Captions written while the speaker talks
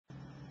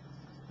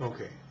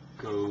Okay,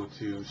 go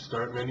to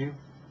Start menu,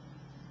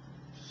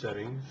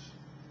 Settings,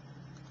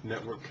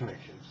 Network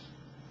Connections.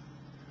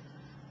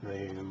 Now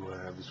you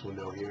have this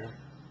window here.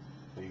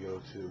 You go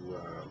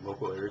to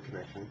Local Area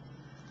Connection,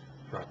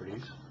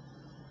 Properties.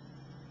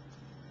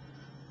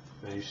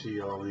 Now you see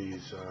all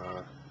these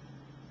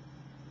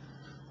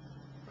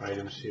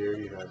items here.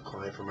 You have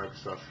Client for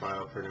Microsoft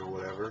File Printer,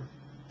 whatever.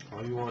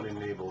 All you want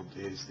enabled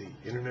is the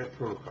Internet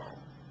Protocol.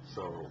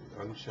 So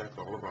uncheck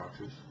all the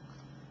boxes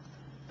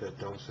that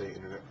don't say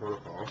Internet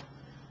Protocol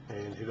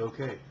and hit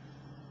OK.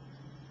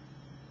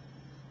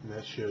 And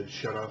that should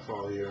shut off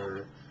all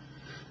your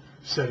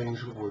settings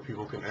where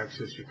people can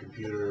access your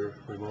computer,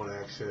 remote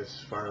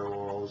access,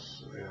 firewalls,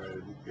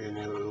 and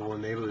it will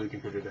enable your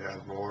computer to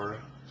have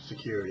more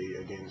security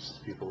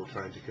against people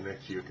trying to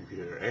connect to your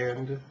computer,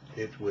 and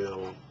it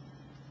will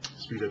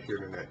speed up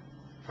your internet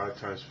 5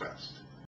 times fast.